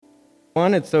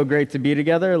It's so great to be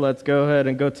together. Let's go ahead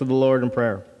and go to the Lord in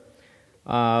prayer.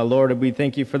 Lord, we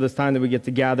thank you for this time that we get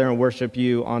to gather and worship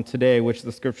you on today, which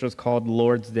the scriptures called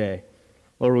Lord's Day.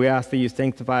 Lord, we ask that you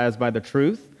sanctify us by the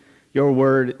truth. Your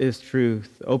word is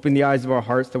truth. Open the eyes of our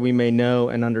hearts that we may know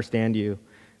and understand you.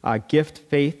 Gift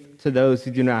faith to those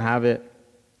who do not have it.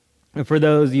 And for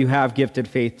those you have gifted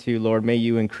faith to, Lord, may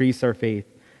you increase our faith.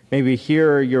 May we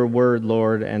hear your word,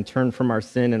 Lord, and turn from our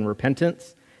sin and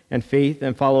repentance and faith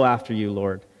and follow after you,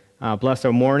 Lord. Bless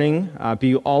our morning.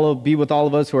 Be with all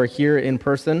of us who are here in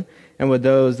person and with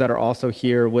those that are also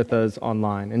here with us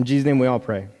online. In Jesus' name we all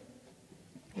pray.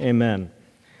 Amen.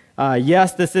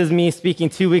 Yes, this is me speaking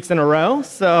 2 weeks in a row,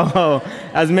 so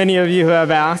as many of you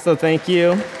have asked, so thank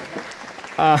you.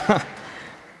 So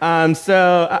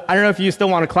I don't know if you still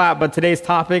want to clap, but today's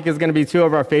topic is going to be two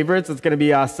of our favorites. It's going to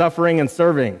be suffering and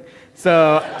serving.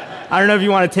 So I don't know if you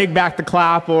want to take back the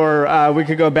clap or we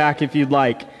could go back if you'd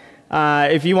like.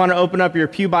 If you want to open up your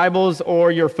pew Bibles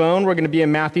or your phone, we're going to be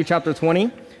in Matthew chapter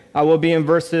 20. We'll be in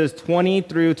verses 20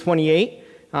 through 28.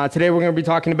 Today we're going to be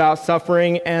talking about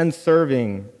suffering and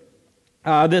serving.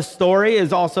 This story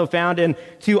is also found in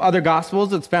two other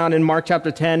Gospels. It's found in Mark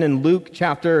chapter 10 and Luke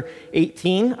chapter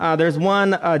 18. There's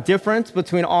one difference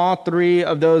between all three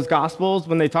of those Gospels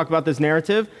when they talk about this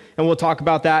narrative, and we'll talk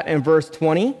about that in verse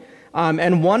 20.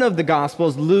 And one of the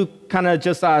Gospels, Luke, kind of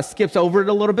just skips over it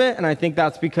a little bit, and I think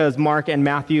that's because Mark and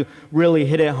Matthew really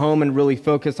hit it home and really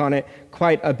focus on it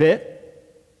quite a bit.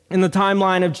 In the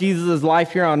timeline of Jesus'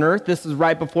 life here on earth, this is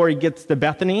right before he gets to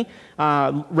Bethany,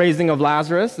 raising of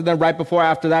Lazarus, and then right before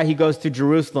after that, he goes to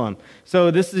Jerusalem.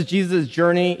 So this is Jesus'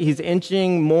 journey. He's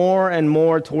inching more and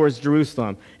more towards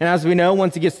Jerusalem. And as we know,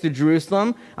 once he gets to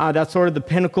Jerusalem, that's sort of the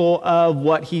pinnacle of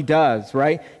what he does,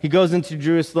 right? He goes into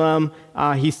Jerusalem,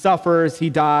 he suffers, he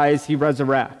dies, he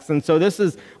resurrects. And so this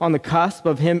is on the cusp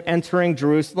of him entering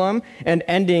Jerusalem and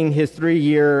ending his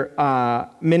 3-year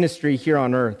ministry here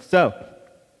on earth. So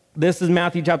this is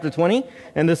Matthew chapter 20,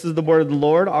 and this is the word of the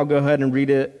Lord. I'll go ahead and read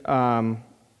it, and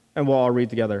we'll all read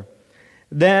together.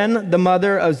 Then the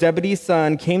mother of Zebedee's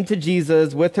son came to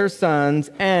Jesus with her sons,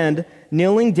 and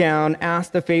kneeling down,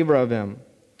 asked a favor of him.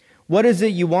 "What is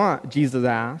it you want?" Jesus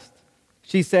asked.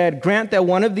 She said, "Grant that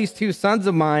one of these two sons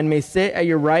of mine may sit at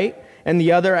your right and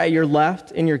the other at your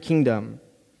left in your kingdom."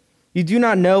 "You do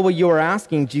not know what you are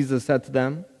asking," Jesus said to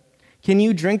them. "Can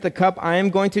you drink the cup I am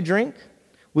going to drink?"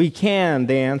 "We can,"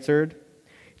 they answered.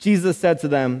 Jesus said to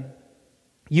them,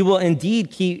 "You will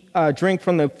indeed drink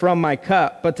from my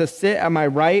cup, but to sit at my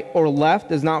right or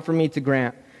left is not for me to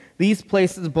grant. These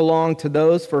places belong to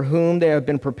those for whom they have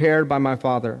been prepared by my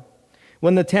Father."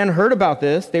 When the 10 heard about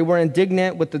this, they were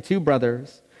indignant with the two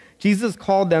brothers. Jesus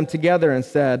called them together and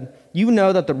said, "You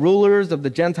know that the rulers of the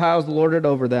Gentiles lord it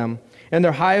over them, and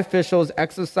their high officials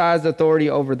exercise authority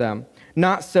over them.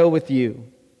 Not so with you.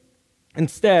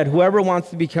 Instead, whoever wants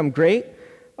to become great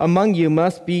among you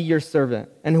must be your servant,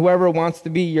 and whoever wants to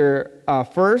be your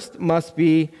first must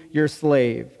be your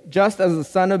slave. Just as the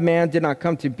Son of Man did not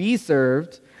come to be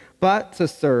served, but to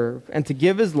serve, and to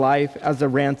give his life as a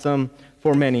ransom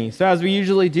for many." So as we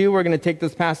usually do, we're going to take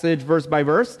this passage verse by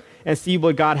verse and see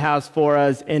what God has for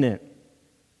us in it.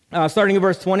 Starting in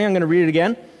verse 20, I'm going to read it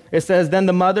again. It says, "Then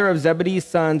the mother of Zebedee's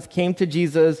sons came to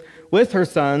Jesus with her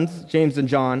sons, James and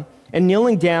John, and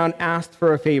kneeling down, asked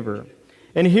for a favor."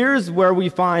 And here's where we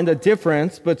find a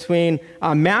difference between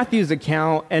Matthew's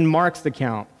account and Mark's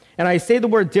account. And I say the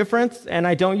word difference, and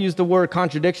I don't use the word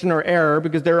contradiction or error,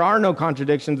 because there are no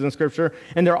contradictions in Scripture,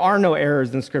 and there are no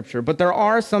errors in Scripture, but there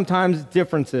are sometimes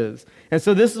differences. And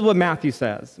so this is what Matthew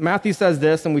says. Matthew says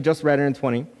this, and we just read it in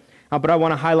 20, but I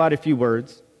want to highlight a few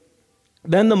words.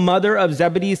 "Then the mother of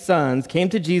Zebedee's sons came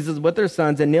to Jesus with her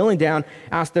sons, and kneeling down,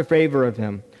 asked a favor of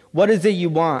him. 'What is it you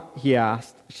want?' he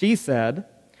asked. She said,"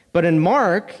 but in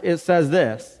Mark, it says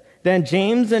this, "Then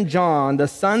James and John, the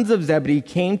sons of Zebedee,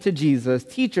 came to Jesus.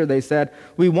 'Teacher,' they said,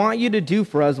 'we want you to do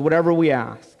for us whatever we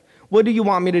ask.' 'What do you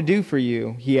want me to do for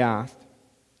you?' he asked.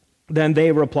 Then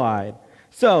they replied."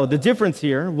 So the difference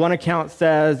here, one account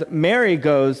says Mary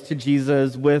goes to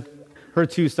Jesus with her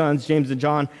two sons, James and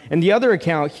John, and the other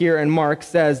account here in Mark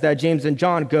says that James and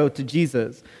John go to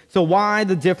Jesus. So why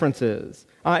the differences?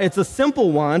 It's a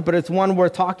simple one, but it's one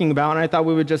worth talking about, and I thought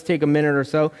we would just take a minute or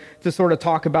so to sort of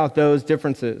talk about those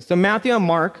differences. So Matthew and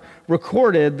Mark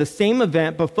recorded the same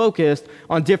event, but focused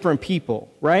on different people,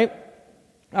 right?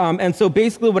 And so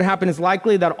basically what happened is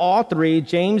likely that all three,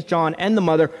 James, John, and the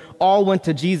mother, all went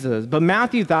to Jesus. But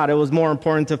Matthew thought it was more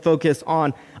important to focus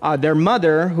on their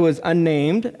mother, who is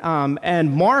unnamed,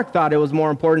 and Mark thought it was more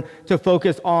important to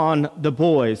focus on the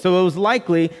boys. So it was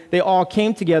likely they all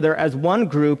came together as one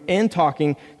group in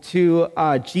talking to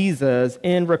Jesus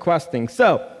in requesting.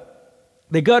 So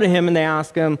they go to him and they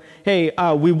ask him, hey,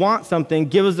 we want something,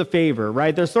 give us a favor,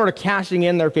 right? They're sort of cashing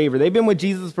in their favor. They've been with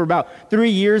Jesus for about 3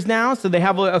 years now, so they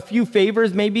have a few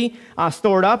favors maybe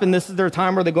stored up, and this is their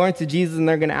time where they're going to Jesus and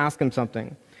they're going to ask him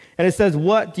something. And it says,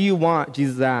 what do you want?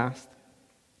 Jesus asked.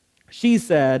 She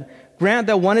said, grant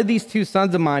that one of these two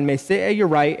sons of mine may sit at your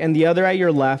right and the other at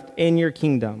your left in your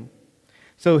kingdom.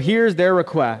 So here's their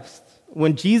request.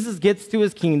 When Jesus gets to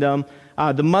his kingdom,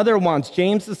 the mother wants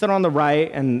James to sit on the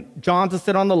right and John to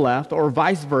sit on the left, or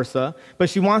vice versa, but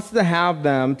she wants to have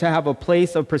them to have a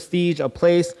place of prestige, a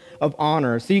place of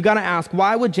honor. So you got to ask,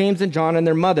 why would James and John and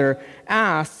their mother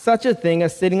ask such a thing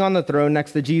as sitting on the throne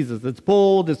next to Jesus? It's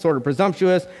bold, it's sort of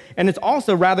presumptuous, and it's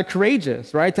also rather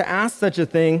courageous, right, to ask such a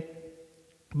thing.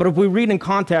 But if we read in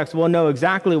context, we'll know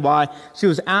exactly why she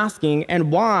was asking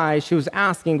and why she was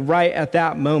asking right at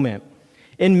that moment.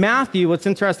 In Matthew, what's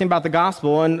interesting about the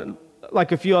gospel, and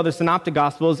like a few other synoptic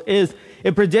gospels, is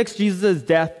it predicts Jesus'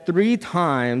 death 3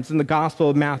 times in the Gospel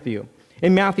of Matthew.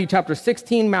 In Matthew chapter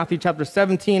 16, Matthew chapter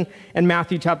 17, and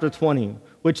Matthew chapter 20,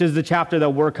 which is the chapter that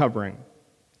we're covering.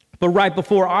 But right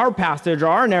before our passage or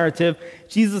our narrative,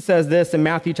 Jesus says this in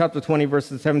Matthew chapter 20,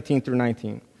 verses 17 through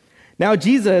 19. Now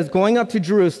Jesus, going up to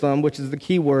Jerusalem, which is the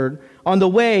key word, on the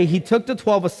way he took the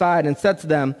 12 aside and said to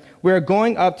them, we are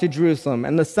going up to Jerusalem,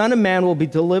 and the Son of Man will be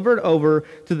delivered over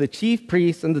to the chief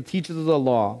priests and the teachers of the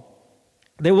law.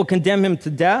 They will condemn him to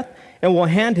death and will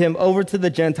hand him over to the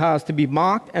Gentiles to be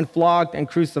mocked and flogged and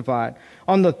crucified.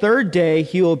 On the third day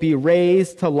he will be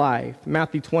raised to life.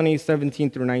 Matthew 20,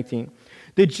 17 through 19.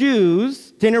 The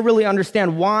Jews didn't really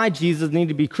understand why Jesus needed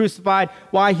to be crucified,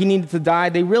 why he needed to die.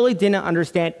 They really didn't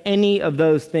understand any of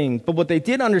those things. But what they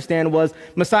did understand was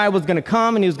Messiah was going to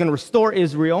come and he was going to restore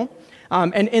Israel.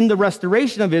 And in the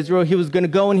restoration of Israel, he was going to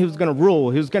go and he was going to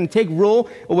rule. He was going to take rule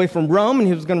away from Rome and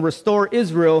he was going to restore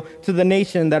Israel to the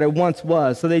nation that it once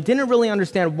was. So they didn't really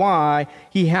understand why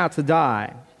he had to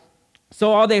die.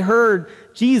 So all they heard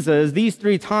Jesus these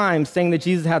 3 times saying that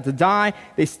Jesus had to die,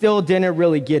 they still didn't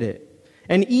really get it.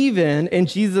 And even in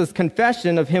Jesus'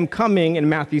 confession of him coming in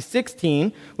Matthew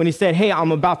 16, when he said, hey,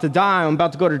 I'm about to die, I'm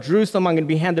about to go to Jerusalem, I'm going to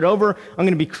be handed over, I'm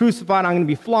going to be crucified, I'm going to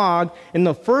be flogged. In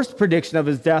the first prediction of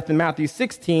his death in Matthew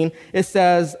 16, it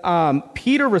says,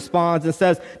 Peter responds and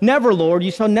says, never, Lord,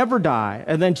 you shall never die.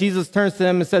 And then Jesus turns to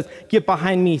him and says, get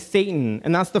behind me, Satan.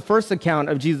 And that's the first account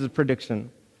of Jesus'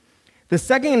 prediction. The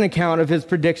second account of his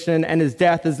prediction and his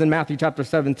death is in Matthew chapter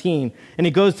 17. And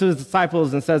he goes to his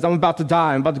disciples and says, I'm about to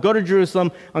die. I'm about to go to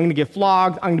Jerusalem. I'm going to get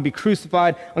flogged. I'm going to be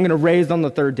crucified. I'm going to raise on the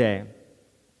third day.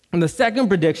 And the second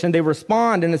prediction, they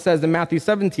respond, and it says in Matthew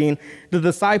 17, the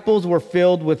disciples were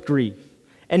filled with grief.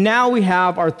 And now we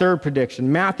have our third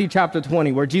prediction, Matthew chapter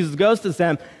 20, where Jesus goes to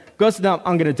them,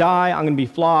 I'm going to die. I'm going to be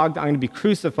flogged. I'm going to be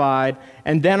crucified.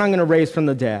 And then I'm going to raise from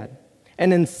the dead.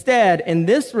 And instead, in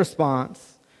this response,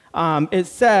 it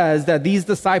says that these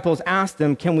disciples asked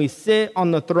him, can we sit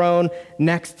on the throne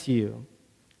next to you?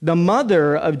 The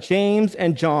mother of James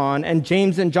and John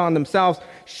themselves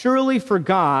surely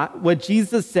forgot what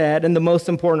Jesus said in the most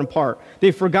important part.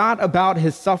 They forgot about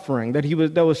his suffering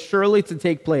that was surely to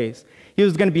take place. He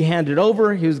was going to be handed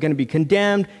over, he was going to be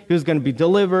condemned, he was going to be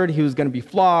delivered, he was going to be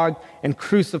flogged and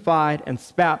crucified and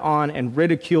spat on and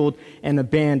ridiculed and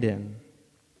abandoned.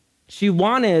 She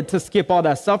wanted to skip all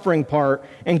that suffering part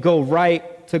and go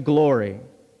right to glory.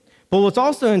 But what's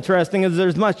also interesting is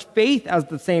there's much faith at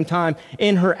the same time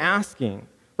in her asking,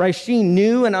 right? She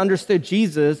knew and understood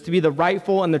Jesus to be the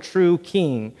rightful and the true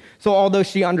king. So although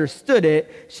she understood it,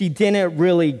 she didn't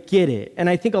really get it. And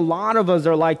I think a lot of us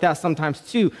are like that sometimes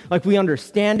too. Like we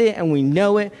understand it and we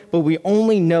know it, but we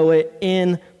only know it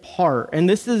in part. And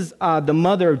this is the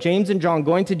mother of James and John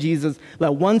going to Jesus.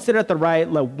 Let one sit at the right,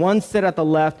 let one sit at the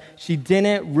left. She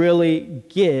didn't really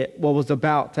get what was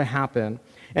about to happen.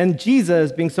 And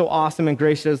Jesus, being so awesome and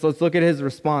gracious, let's look at his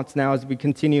response now as we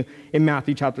continue in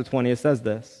Matthew chapter 20. It says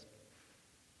this.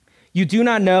 You do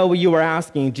not know what you are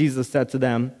asking, Jesus said to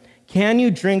them. Can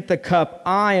you drink the cup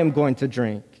I am going to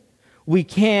drink? We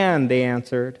can, they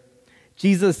answered.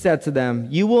 Jesus said to them,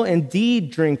 you will indeed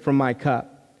drink from my cup.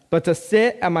 But to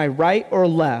sit at my right or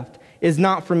left is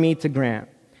not for me to grant.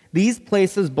 These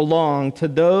places belong to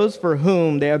those for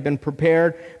whom they have been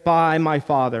prepared by my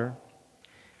Father.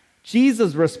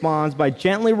 Jesus responds by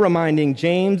gently reminding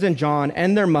James and John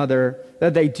and their mother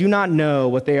that they do not know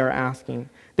what they are asking.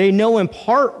 They know in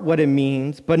part what it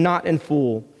means, but not in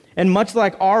full. And much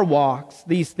like our walks,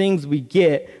 these things we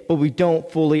get, but we don't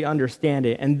fully understand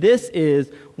it. And this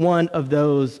is one of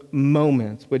those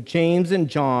moments with James and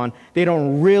John. They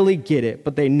don't really get it,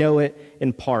 but they know it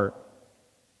in part.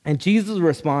 And Jesus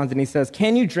responds and he says,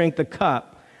 "Can you drink the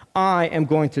cup I am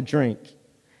going to drink?"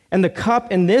 And the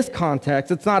cup in this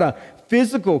context, it's not a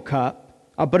physical cup,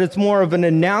 but it's more of an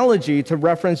analogy to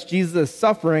reference Jesus'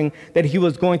 suffering that he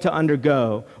was going to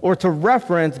undergo, or to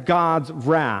reference God's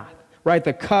wrath, right?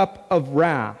 The cup of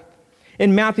wrath.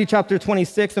 In Matthew chapter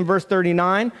 26 and verse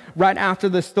 39, right after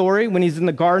the story, when he's in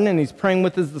the garden and he's praying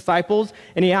with his disciples,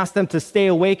 and he asks them to stay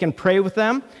awake and pray with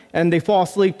them, and they fall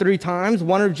asleep 3 times,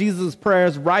 one of Jesus'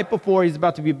 prayers right before he's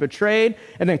about to be betrayed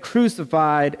and then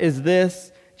crucified is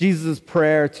this, Jesus'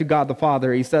 prayer to God the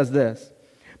Father. He says this,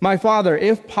 "My Father,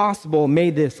 if possible, may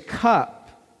this cup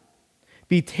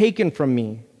be taken from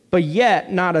me, but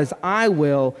yet not as I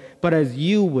will, but as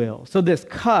you will." So this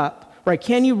cup, right,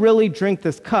 can you really drink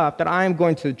this cup that I am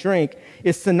going to drink,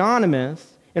 is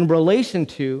synonymous in relation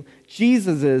to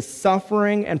Jesus'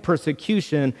 suffering and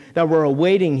persecution that were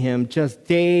awaiting him just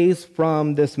days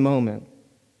from this moment.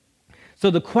 So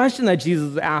the question that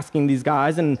Jesus is asking these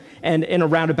guys, and in a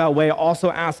roundabout way also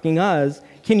asking us,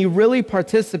 can you really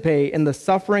participate in the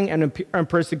suffering and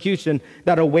persecution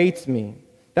that awaits me,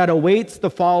 that awaits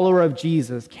the follower of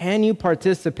Jesus? Can you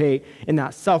participate in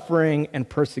that suffering and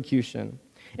persecution?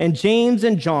 And James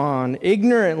and John,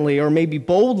 ignorantly or maybe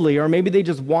boldly, or maybe they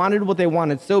just wanted what they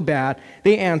wanted so bad,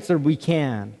 they answered, "We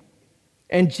can."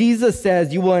 And Jesus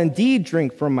says, "You will indeed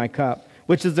drink from my cup,"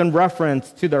 which is in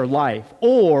reference to their life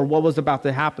or what was about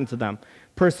to happen to them,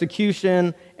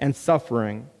 persecution and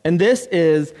suffering. And this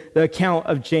is the account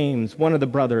of James, one of the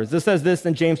brothers. This says this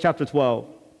in James chapter 12.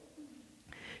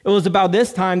 "It was about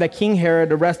this time that King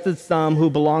Herod arrested some who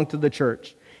belonged to the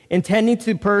church. Intending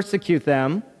to persecute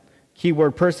them,"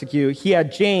 keyword persecute, "he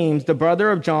had James, the brother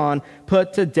of John,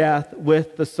 put to death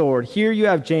with the sword." Here you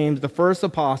have James, the first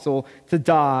apostle, to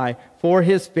die for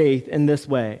his faith in this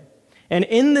way. And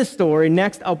in this story,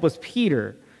 next up was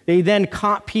Peter. They then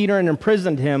caught Peter and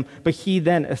imprisoned him, but he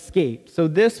then escaped. So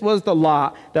this was the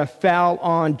lot that fell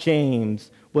on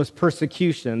James, was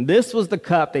persecution. This was the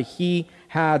cup that he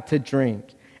had to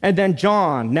drink. And then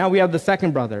John, now we have the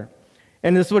second brother.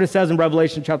 And this is what it says in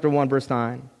Revelation chapter 1, verse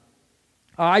 9.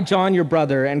 "I, John, your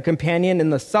brother and companion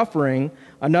in the suffering,"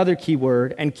 another key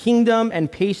word, "and kingdom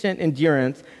and patient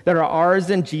endurance that are ours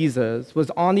in Jesus,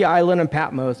 was on the island of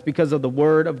Patmos because of the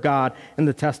word of God and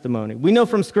the testimony." We know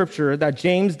from Scripture that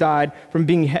James died from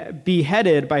being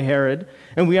beheaded by Herod,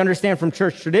 and we understand from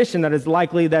church tradition that it's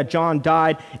likely that John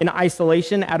died in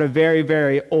isolation at a very,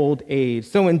 very old age.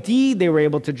 So indeed, they were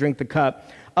able to drink the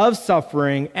cup of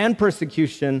suffering and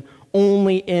persecution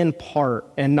only in part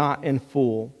and not in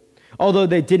full, although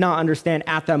they did not understand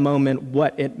at that moment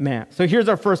what it meant. So here's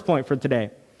our first point for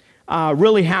today.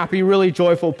 Really happy, really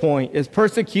joyful point is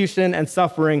persecution and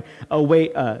suffering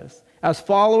await us. As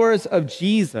followers of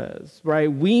Jesus, right,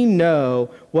 we know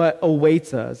what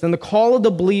awaits us. And the call of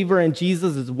the believer in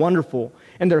Jesus is wonderful.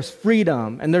 And there's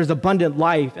freedom, and there's abundant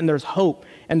life, and there's hope,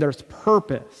 and there's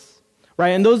purpose.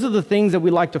 Right? And those are the things that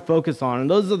we like to focus on, and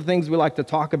those are the things we like to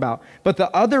talk about. But the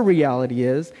other reality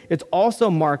is it's also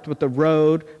marked with the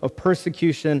road of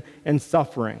persecution and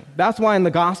suffering. That's why in the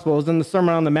Gospels, in the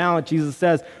Sermon on the Mount, Jesus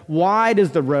says, "Wide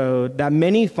is the road that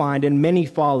many find and many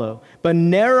follow, but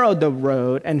narrow the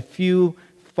road and few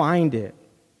find it."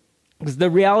 Because the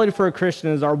reality for a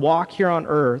Christian is our walk here on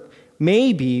earth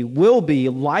maybe, will be,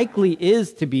 likely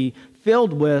is to be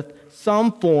filled with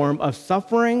some form of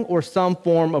suffering or some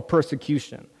form of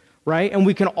persecution, right? And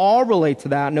we can all relate to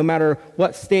that no matter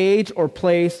what stage or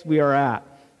place we are at.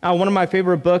 One of my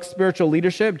favorite books, Spiritual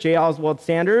Leadership, J. Oswald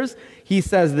Sanders, he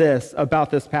says this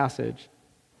about this passage.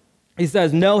 He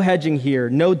says, "No hedging here,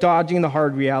 no dodging the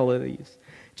hard realities.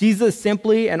 Jesus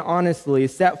simply and honestly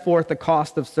set forth the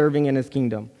cost of serving in his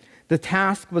kingdom. The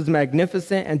task was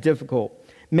magnificent and difficult.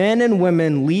 Men and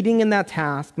women leading in that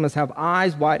task must have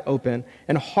eyes wide open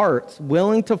and hearts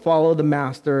willing to follow the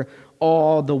master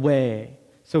all the way."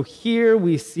 So here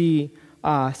we see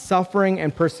suffering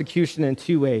and persecution in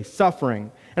 2 ways.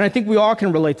 Suffering. And I think we all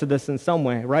can relate to this in some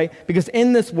way, right? Because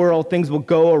in this world, things will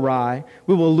go awry.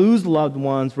 We will lose loved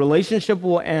ones. Relationship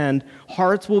will end.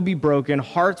 Hearts will be broken.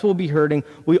 Hearts will be hurting.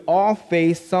 We all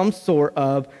face some sort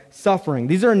of suffering.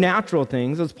 These are natural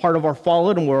things as part of our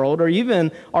fallen world or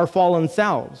even our fallen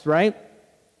selves, right?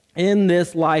 In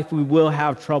this life, we will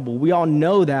have trouble. We all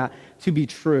know that to be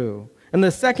true. And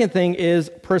the second thing is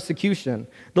persecution.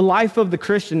 The life of the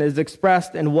Christian is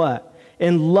expressed in what?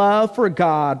 in love for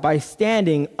God by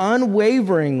standing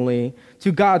unwaveringly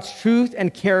to God's truth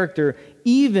and character,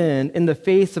 even in the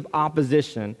face of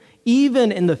opposition,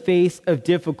 even in the face of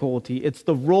difficulty. It's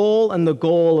the role and the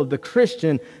goal of the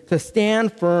Christian to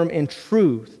stand firm in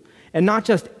truth, and not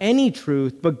just any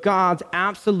truth, but God's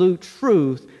absolute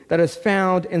truth that is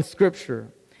found in Scripture,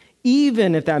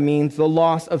 even if that means the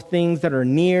loss of things that are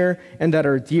near and that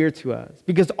are dear to us.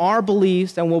 Because our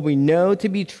beliefs and what we know to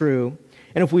be true,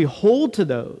 and if we hold to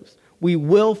those, we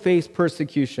will face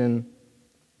persecution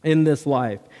in this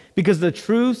life. Because the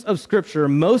truths of Scripture,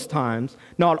 most times,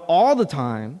 not all the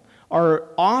time, are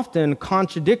often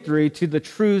contradictory to the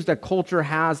truths that culture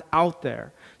has out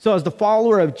there. So as the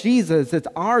follower of Jesus, it's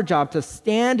our job to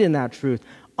stand in that truth,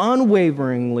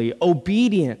 unwaveringly,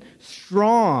 obedient,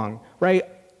 strong, right?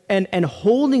 And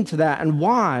holding to that. And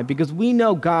why? Because we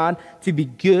know God to be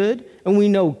good, and we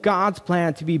know God's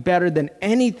plan to be better than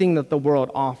anything that the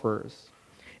world offers.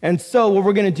 And so what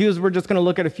we're going to do is we're just going to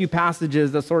look at a few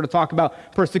passages that sort of talk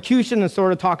about persecution and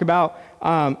sort of talk about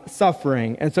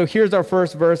suffering. And so here's our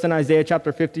first verse in Isaiah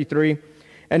chapter 53,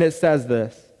 and it says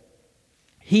this.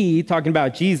 He, talking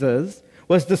about Jesus,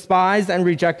 was despised and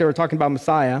rejected, we're talking about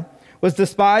Messiah, was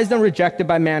despised and rejected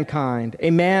by mankind,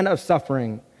 a man of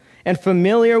suffering, and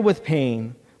familiar with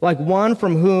pain, like one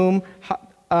from whom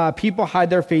people hide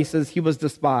their faces, he was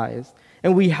despised,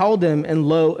 and we held him in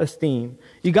low esteem.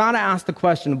 You got to ask the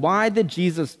question, why did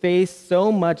Jesus face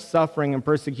so much suffering and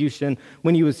persecution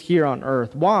when he was here on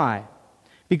earth? Why?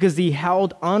 Because he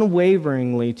held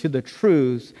unwaveringly to the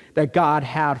truths that God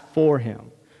had for him.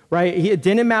 Right? It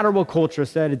didn't matter what culture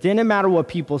said. It didn't matter what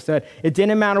people said. It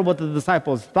didn't matter what the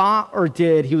disciples thought or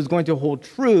did. He was going to hold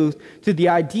truth to the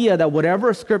idea that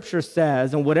whatever Scripture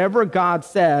says and whatever God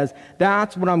says,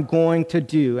 that's what I'm going to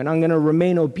do. And I'm going to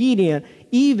remain obedient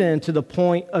even to the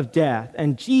point of death.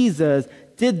 And Jesus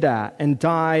did that and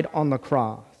died on the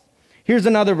cross. Here's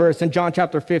another verse in John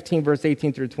chapter 15, verse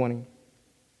 18 through 20.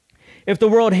 If the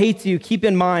world hates you, keep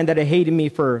in mind that it hated me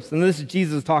first. And this is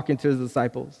Jesus talking to his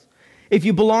disciples. If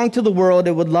you belong to the world,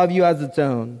 it would love you as its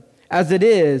own. As it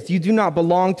is, you do not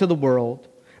belong to the world,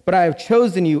 but I have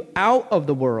chosen you out of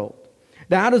the world.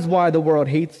 That is why the world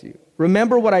hates you.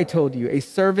 Remember what I told you, a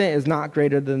servant is not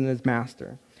greater than his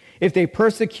master. If they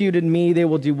persecuted me, they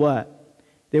will do what?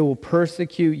 They will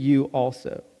persecute you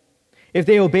also. If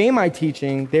they obey my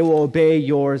teaching, they will obey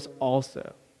yours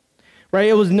also. Right?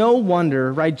 It was no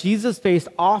wonder, right? Jesus faced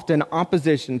often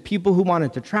opposition, people who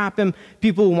wanted to trap him,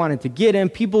 people who wanted to get him,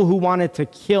 people who wanted to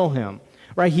kill him,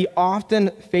 right? He often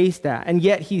faced that. And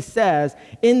yet he says,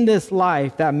 in this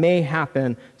life that may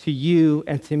happen to you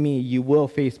and to me, you will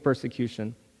face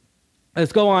persecution.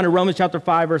 Let's go on to Romans chapter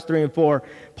 5, verse 3 and 4.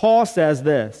 Paul says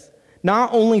this,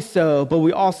 not only so, but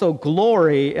we also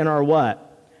glory in our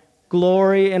what?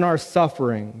 Glory in our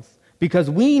sufferings.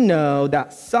 Because we know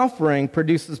that suffering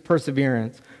produces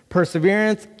perseverance.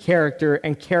 Perseverance, character,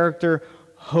 and character,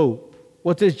 hope.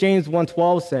 What does James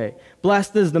 1:12 say?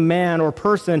 Blessed is the man or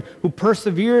person who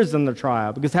perseveres in the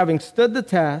trial, because having stood the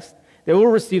test, they will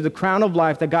receive the crown of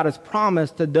life that God has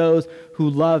promised to those who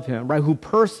love him, right? Who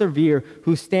persevere,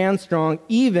 who stand strong,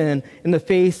 even in the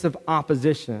face of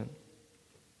opposition.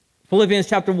 Philippians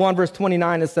chapter 1, verse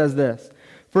 29, it says this,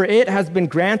 for it has been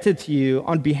granted to you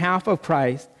on behalf of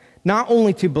Christ, not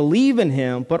only to believe in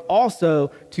him, but also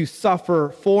to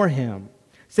suffer for him.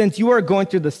 Since you are going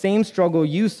through the same struggle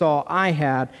you saw I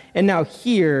had, and now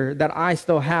hear that I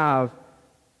still have.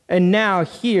 So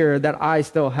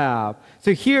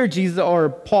here Jesus, or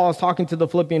Paul, is talking to the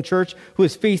Philippian church who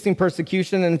is facing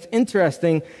persecution, and it's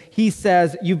interesting. He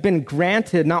says, you've been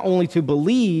granted not only to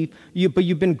believe, but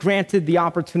you've been granted the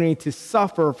opportunity to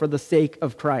suffer for the sake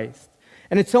of Christ.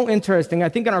 And it's so interesting. I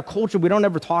think in our culture, we don't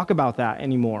ever talk about that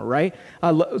anymore, right?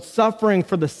 Suffering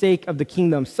for the sake of the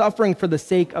kingdom, suffering for the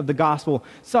sake of the gospel,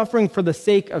 suffering for the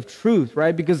sake of truth,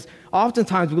 right? Because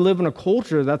oftentimes we live in a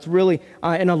culture that's really,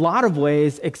 in a lot of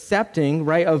ways, accepting,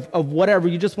 right, of whatever.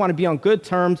 You just want to be on good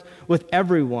terms with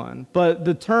everyone. But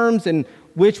the terms in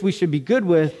which we should be good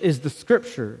with is the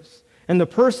Scriptures. And the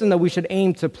person that we should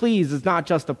aim to please is not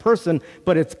just a person,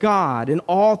 but it's God. In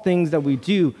all things that we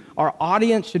do, our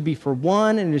audience should be for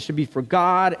one, and it should be for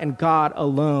God and God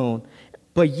alone.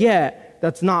 But yet,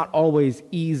 that's not always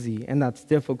easy, and that's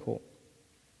difficult.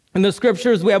 In the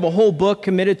Scriptures, we have a whole book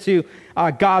committed to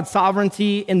God's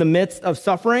sovereignty in the midst of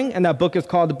suffering, and that book is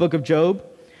called the Book of Job.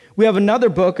 We have another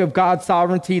book of God's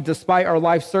sovereignty despite our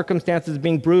life circumstances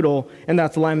being brutal, and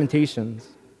that's Lamentations.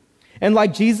 And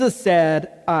like Jesus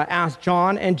said, asked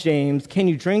John and James, can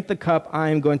you drink the cup I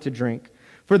am going to drink?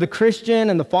 For the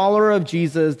Christian and the follower of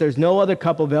Jesus, there's no other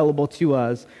cup available to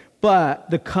us but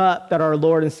the cup that our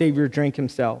Lord and Savior drank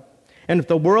himself. And if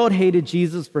the world hated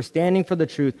Jesus for standing for the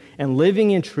truth and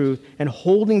living in truth and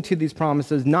holding to these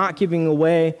promises, not giving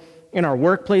away in our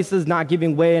workplaces, not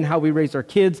giving way in how we raise our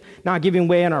kids, not giving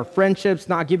way in our friendships,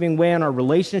 not giving way in our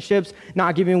relationships,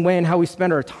 not giving way in how we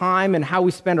spend our time and how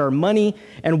we spend our money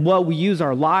and what we use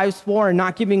our lives for, and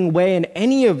not giving way in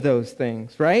any of those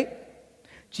things, right?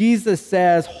 Jesus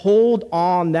says, hold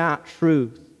on that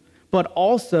truth, but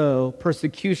also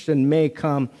persecution may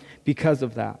come because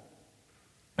of that.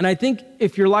 And I think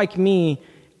if you're like me,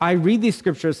 I read these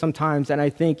scriptures sometimes and I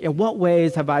think, in what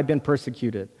ways have I been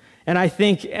persecuted? And I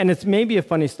think, and it's maybe a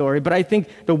funny story, but I think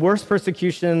the worst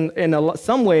persecution in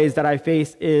some ways that I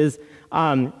face is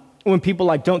when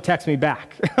people don't text me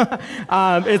back.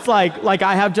 It's like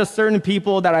I have just certain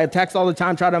people that I text all the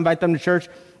time, try to invite them to church,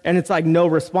 and it's no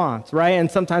response, right? And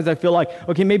sometimes I feel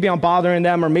okay, maybe I'm bothering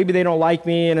them, or maybe they don't like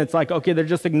me, and it's okay, they're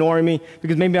just ignoring me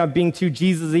because maybe I'm being too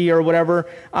Jesus-y or whatever.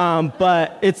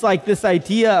 But it's this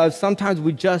idea of sometimes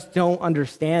we just don't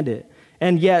understand it.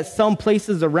 And yet some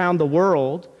places around the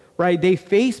world, right, they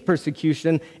face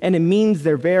persecution, and it means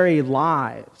their very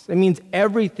lives. It means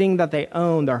everything that they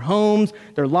own, their homes,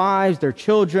 their lives, their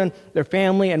children, their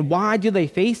family. And why do they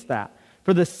face that?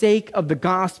 For the sake of the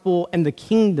gospel and the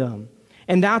kingdom.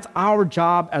 And that's our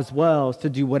job as well, is to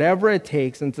do whatever it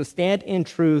takes and to stand in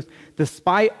truth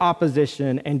despite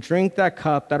opposition and drink that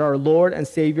cup that our Lord and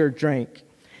Savior drank.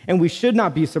 And we should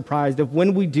not be surprised if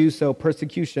when we do so,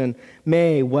 persecution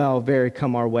may very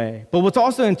come our way. But what's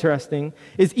also interesting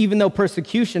is even though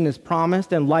persecution is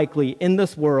promised and likely in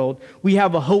this world, we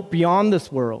have a hope beyond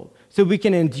this world. So we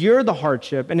can endure the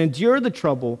hardship and endure the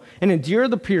trouble and endure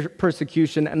the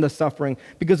persecution and the suffering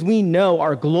because we know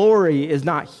our glory is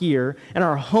not here and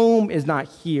our home is not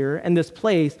here, and this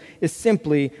place is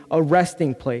simply a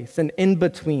resting place, an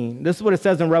in-between. This is what it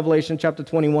says in Revelation chapter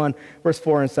 21, verse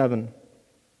 4 and 7.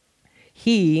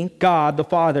 He, God the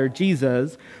Father,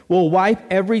 Jesus, will wipe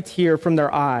every tear from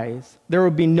their eyes. There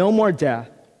will be no more death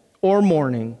or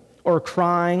mourning or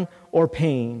crying or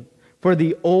pain, for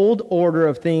the old order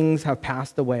of things have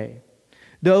passed away.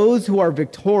 Those who are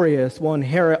victorious will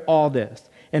inherit all this,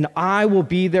 and I will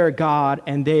be their God,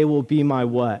 and they will be my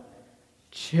what?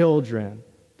 Children.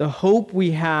 The hope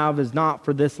we have is not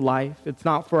for this life. It's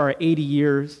not for our 80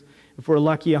 years, if we're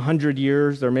lucky 100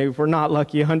 years, or maybe if we're not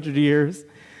lucky 100 years.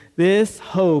 This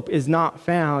hope is not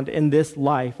found in this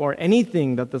life or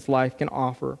anything that this life can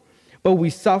offer. But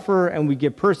we suffer and we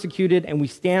get persecuted and we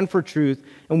stand for truth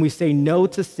and we say no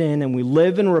to sin and we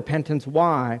live in repentance.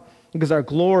 Why? Because our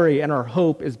glory and our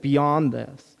hope is beyond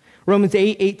this. Romans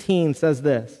 8:18 says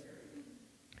this: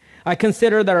 I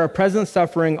consider that our present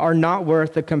suffering are not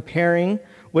worth the comparing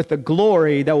with the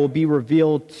glory that will be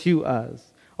revealed to us.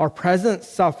 Our present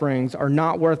sufferings are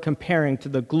not worth comparing to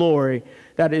the glory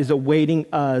that is awaiting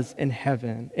us in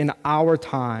heaven, in our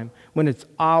time, when it's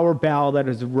our bell that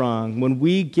is rung. When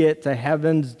we get to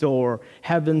heaven's door,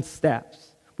 heaven's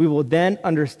steps, we will then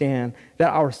understand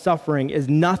that our suffering is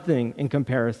nothing in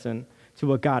comparison to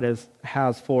what God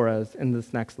has for us in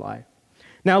this next life.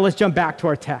 Now let's jump back to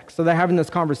our text. So they're having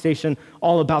this conversation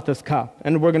all about this cup.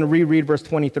 And we're going to reread verse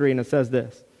 23, and it says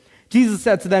this: Jesus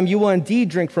said to them, you will indeed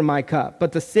drink from my cup,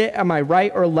 but to sit at my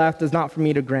right or left is not for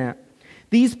me to grant.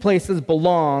 These places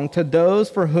belong to those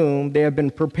for whom they have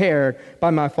been prepared by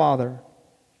my Father.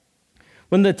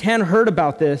 When the 10 heard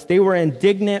about this, they were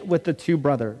indignant with the two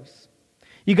brothers.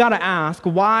 You got to ask,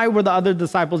 why were the other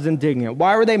disciples indignant?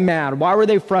 Why were they mad? Why were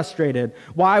they frustrated?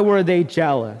 Why were they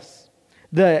jealous?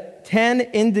 The 10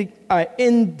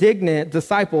 indignant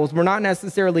disciples were not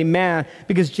necessarily mad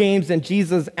because James and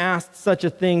Jesus asked such a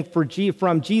thing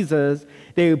from Jesus,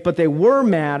 but they were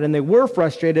mad and they were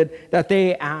frustrated that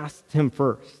they asked him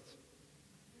first.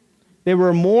 They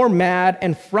were more mad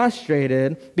and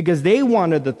frustrated because they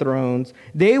wanted the thrones,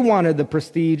 they wanted the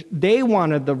prestige, they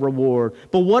wanted the reward.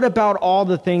 But what about all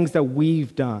the things that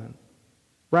we've done?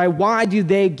 Right? Why do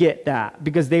they get that?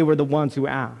 Because they were the ones who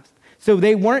asked. So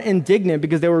they weren't indignant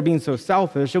because they were being so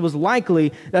selfish. It was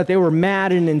likely that they were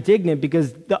mad and indignant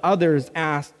because the others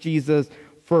asked Jesus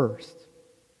first.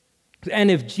 And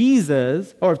if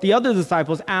the other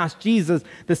disciples asked Jesus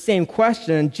the same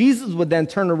question, Jesus would then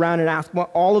turn around and ask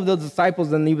all of those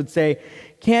disciples, and he would say,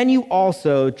 can you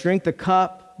also drink the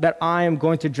cup that I am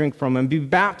going to drink from and be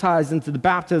baptized into the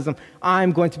baptism I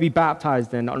am going to be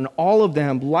baptized in? And all of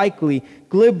them likely,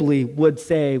 glibly would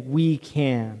say, we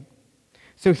can.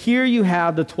 So here you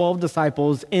have the 12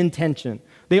 disciples in tension.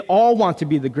 They all want to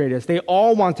be the greatest. They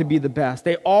all want to be the best.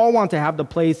 They all want to have the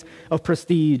place of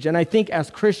prestige. And I think as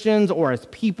Christians or as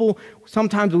people,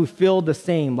 sometimes we feel the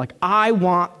same. Like, I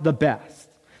want the best.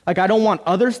 Like, I don't want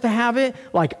others to have it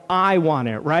like I want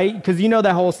it, right? Because you know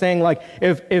that whole saying, like,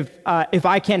 if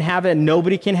I can't have it,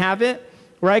 nobody can have it,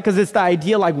 right? Because it's the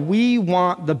idea, like, we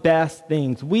want the best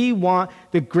things. We want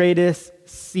the greatest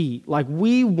seat. Like,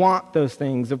 we want those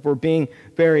things if we're being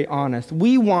very honest.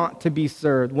 We want to be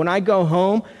served. When I go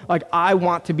home, like, I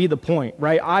want to be the point,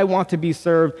 right? I want to be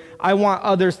served. I want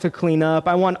others to clean up.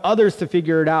 I want others to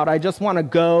figure it out. I just want to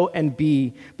go and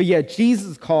be. But yet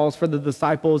Jesus calls for the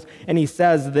disciples, and he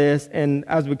says this, and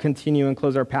as we continue and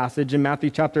close our passage in Matthew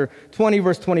chapter 20,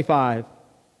 verse 25,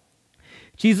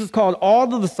 Jesus called all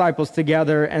the disciples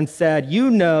together and said, "You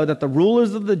know that the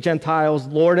rulers of the Gentiles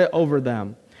lord it over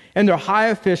them, and their high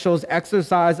officials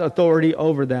exercise authority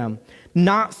over them.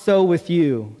 Not so with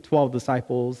you, 12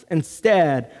 disciples.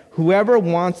 Instead, whoever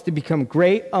wants to become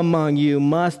great among you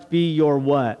must be your"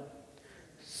 what?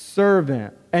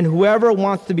 "Servant. And whoever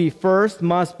wants to be first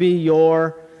must be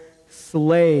your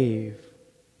slave."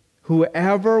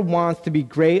 Whoever wants to be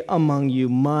great among you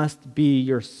must be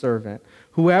your servant.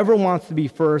 Whoever wants to be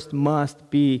first must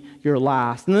be your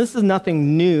last. And this is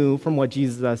nothing new from what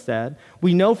Jesus has said.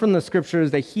 We know from the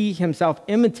scriptures that he himself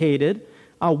imitated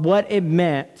what it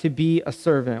meant to be a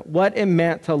servant, what it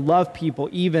meant to love people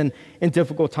even in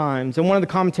difficult times. And one of the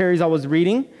commentaries I was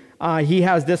reading, he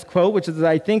has this quote, which is,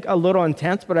 I think, a little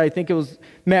intense, but I think it was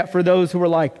meant for those who were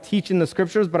like teaching the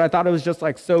scriptures, but I thought it was just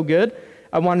like so good.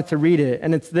 I wanted to read it.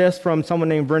 And it's this from someone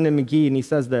named Vernon McGee, and he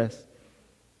says this: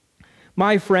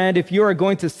 "My friend, if you are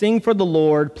going to sing for the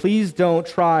Lord, please don't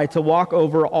try to walk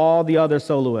over all the other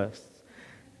soloists."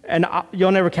 And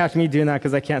you'll never catch me doing that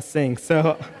because I can't sing,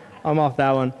 so I'm off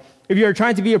that one. "If you're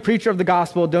trying to be a preacher of the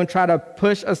gospel, don't try to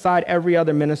push aside every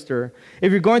other minister.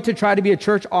 If you're going to try to be a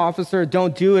church officer,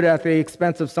 don't do it at the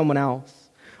expense of someone else.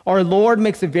 Our Lord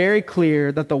makes it very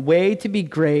clear that the way to be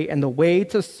great and the way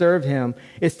to serve him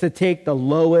is to take the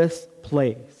lowest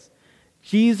place."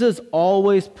 Jesus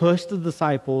always pushed the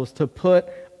disciples to put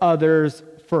others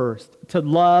first, to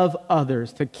love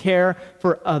others, to care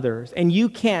for others. And you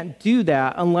can't do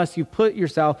that unless you put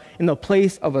yourself in the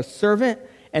place of a servant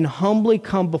and humbly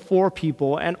come before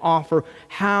people and offer,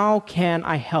 "How can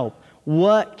I help?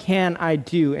 What can I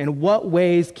do? In what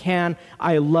ways can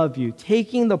I love you?"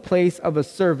 Taking the place of a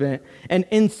servant, and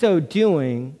in so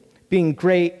doing, being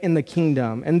great in the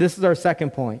kingdom. And this is our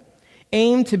second point.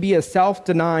 Aim to be a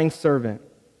self-denying servant.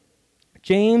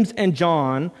 James and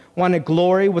John wanted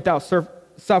glory without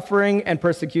suffering and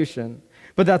persecution,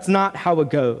 but that's not how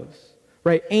it goes,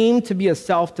 right? Aim to be a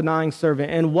self-denying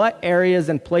servant. In what areas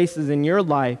and places in your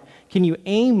life can you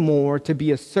aim more to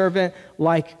be a servant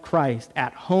like Christ?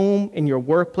 At home, in your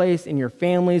workplace, in your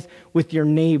families, with your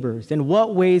neighbors? In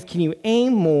what ways can you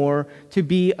aim more to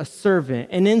be a servant?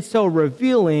 And in so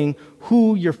revealing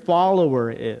who your follower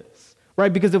is,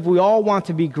 right? Because if we all want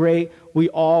to be great, we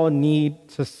all need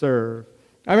to serve.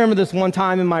 I remember this one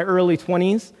time in my early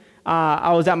 20s.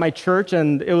 I was at my church,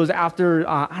 and it was after,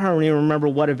 I don't even remember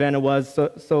what event it was,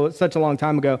 so it's such a long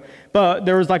time ago. But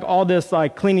there was like all this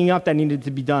like cleaning up that needed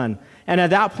to be done. And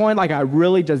at that point, like I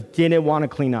really just didn't want to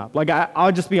clean up. Like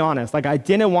I'll just be honest, like I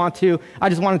didn't want to. I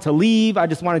just wanted to leave. I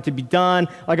just wanted to be done.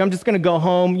 Like I'm just going to go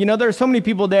home. You know, there's so many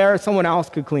people there, someone else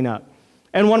could clean up.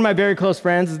 And one of my very close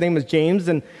friends, his name was James,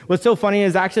 and what's so funny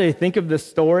is actually I think of this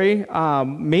story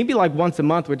maybe like once a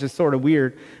month, which is sort of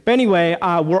weird. But anyway,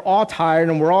 we're all tired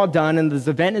and we're all done, and this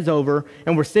event is over,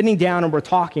 and we're sitting down and we're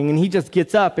talking, and he just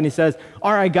gets up and he says,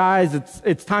 "All right, guys,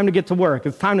 it's time to get to work.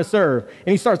 It's time to serve."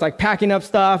 And he starts like packing up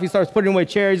stuff. He starts putting away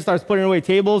chairs. He starts putting away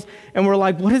tables, and we're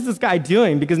like, what is this guy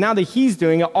doing? Because now that he's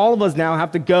doing it, all of us now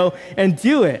have to go and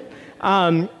do it.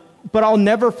 But I'll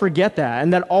never forget that,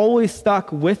 and that always stuck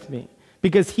with me.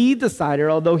 Because he decided,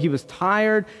 although he was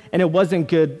tired and it wasn't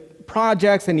good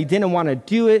projects and he didn't want to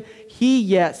do it, he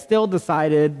yet still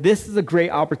decided this is a great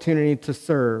opportunity to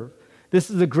serve. This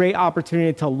is a great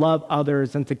opportunity to love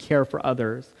others and to care for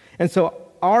others. And so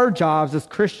our jobs as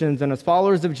Christians and as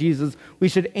followers of Jesus, we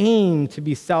should aim to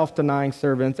be self-denying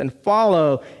servants and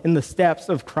follow in the steps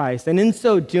of Christ. And in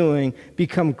so doing,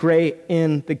 become great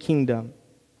in the kingdom.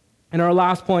 And our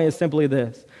last point is simply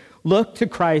this. Look to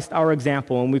Christ, our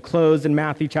example, and we close in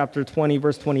Matthew chapter 20,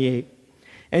 verse 28.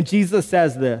 And Jesus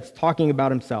says this, talking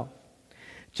about himself.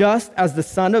 "Just as the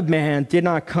Son of Man did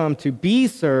not come to be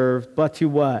served, but to"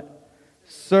 what?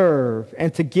 "Serve,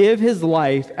 and to give his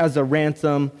life as a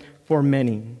ransom for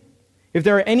many." If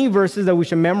there are any verses that we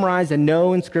should memorize and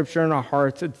know in Scripture in our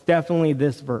hearts, it's definitely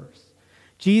this verse.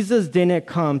 Jesus didn't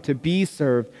come to be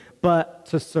served, but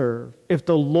to serve. If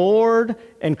the Lord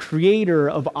and creator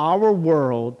of our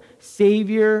world,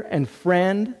 Savior and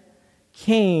friend,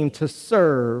 came to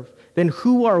serve, then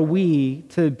who are we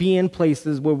to be in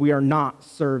places where we are not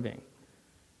serving?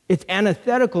 It's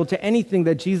antithetical to anything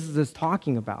that Jesus is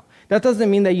talking about. That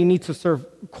doesn't mean that you need to serve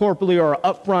corporately or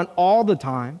upfront all the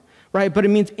time, right? But it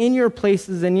means in your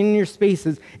places and in your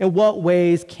spaces, in what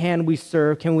ways can we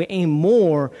serve? Can we aim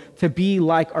more to be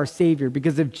like our Savior?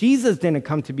 Because if Jesus didn't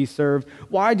come to be served,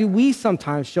 why do we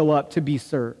sometimes show up to be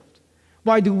served?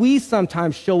 Why do we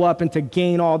sometimes show up and to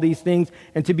gain all these things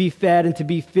and to be fed and to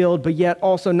be filled, but yet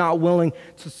also not willing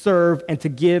to serve and to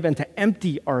give and to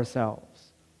empty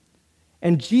ourselves?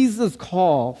 And Jesus'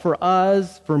 call for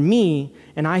us, for me,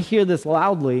 and I hear this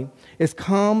loudly, is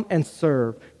come and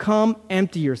serve. Come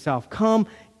empty yourself. Come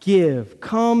give.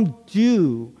 Come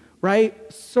do, right?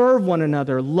 Serve one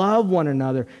another. Love one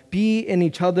another. Be in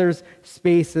each other's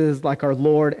spaces like our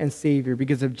Lord and Savior.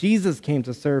 Because if Jesus came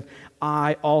to serve,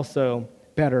 I also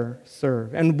better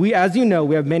serve. And we, as you know,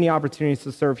 we have many opportunities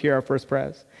to serve here at First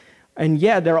Pres. And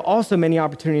yet, there are also many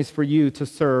opportunities for you to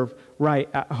serve right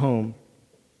at home.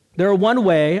 There are one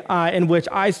way in which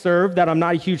I serve that I'm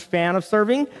not a huge fan of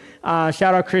serving. Shout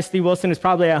out Christy Wilson, who's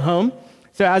probably at home.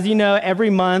 So as you know, every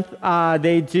month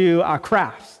they do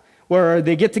crafts, where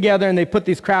they get together and they put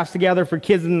these crafts together for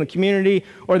kids in the community,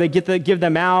 or they get to give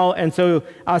them out. And so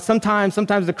sometimes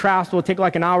the crafts will take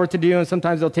like an hour to do, and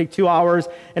sometimes they'll take 2 hours.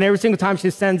 And every single time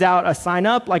she sends out a sign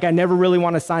up, like I never really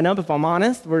want to sign up, if I'm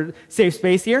honest. We're safe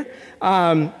space here.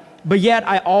 But yet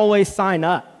I always sign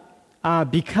up.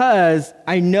 Because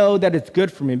I know that it's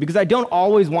good for me, because I don't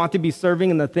always want to be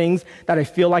serving in the things that I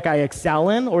feel like I excel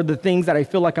in, or the things that I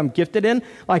feel like I'm gifted in.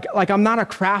 Like I'm not a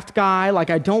craft guy,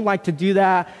 like I don't like to do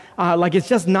that, like it's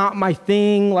just not my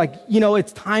thing, like,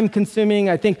 it's time consuming.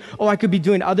 I think, I could be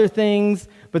doing other things,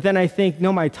 but then I think,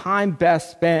 no, my time best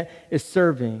spent is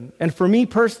serving. And for me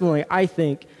personally, I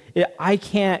think if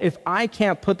I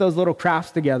can't put those little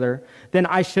crafts together, then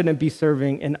I shouldn't be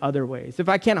serving in other ways. If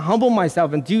I can't humble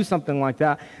myself and do something like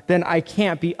that, then I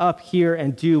can't be up here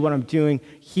and do what I'm doing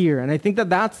here. And I think that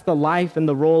that's the life and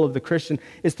the role of the Christian,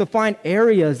 is to find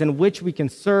areas in which we can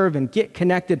serve and get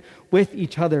connected with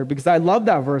each other. Because I love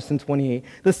that verse in 28.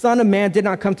 The Son of Man did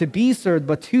not come to be served,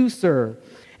 but to serve.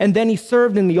 And then he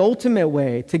served in the ultimate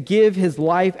way, to give his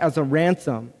life as a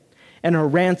ransom, and a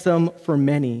ransom for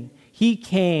many. He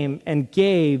came and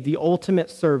gave the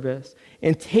ultimate service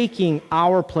in taking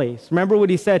our place. Remember what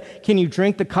he said, can you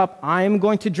drink the cup I am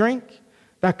going to drink?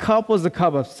 That cup was a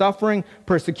cup of suffering,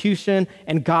 persecution,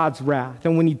 and God's wrath.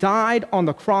 And when he died on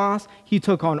the cross, he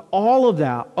took on all of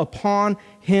that upon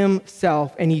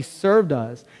himself, and he served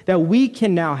us, that we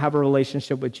can now have a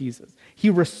relationship with Jesus. He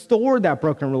restored that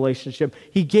broken relationship.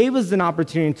 He gave us an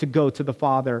opportunity to go to the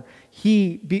Father.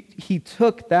 He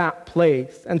took that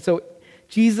place. And so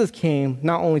Jesus came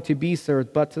not only to be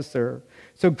served, but to serve.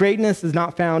 So greatness is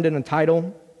not found in a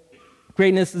title.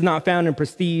 Greatness is not found in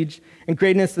prestige. And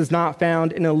greatness is not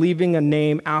found in leaving a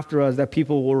name after us that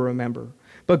people will remember.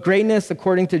 But greatness,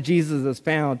 according to Jesus, is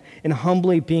found in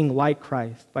humbly being like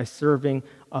Christ by serving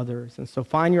others. And so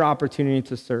find your opportunity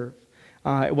to serve.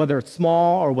 Whether it's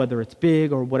small or whether it's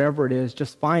big or whatever it is,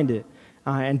 just find it.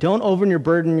 And don't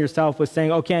overburden yourself with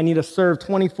saying, okay, I need to serve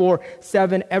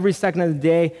 24/7 every second of the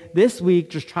day. This week,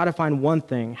 just try to find one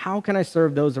thing. How can I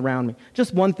serve those around me?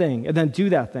 Just one thing, and then do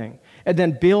that thing, and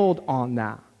then build on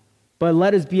that. But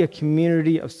let us be a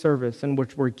community of service in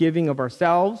which we're giving of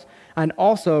ourselves and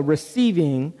also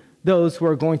receiving those who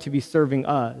are going to be serving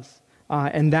us.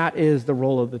 And that is the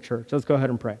role of the church. Let's go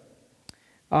ahead and pray.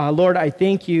 Lord, I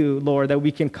thank you, Lord, that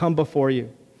we can come before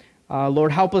you.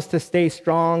 Lord, help us to stay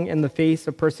strong in the face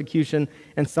of persecution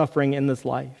and suffering in this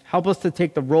life. Help us to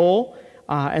take the role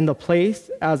and the place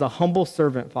as a humble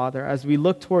servant, Father, as we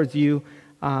look towards you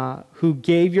who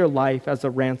gave your life as a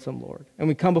ransom, Lord. And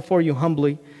we come before you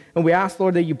humbly, and we ask,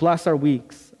 Lord, that you bless our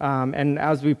weeks. And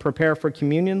as we prepare for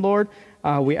communion, Lord,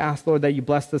 we ask, Lord, that you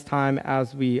bless this time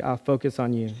as we focus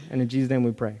on you. And in Jesus' name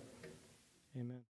we pray.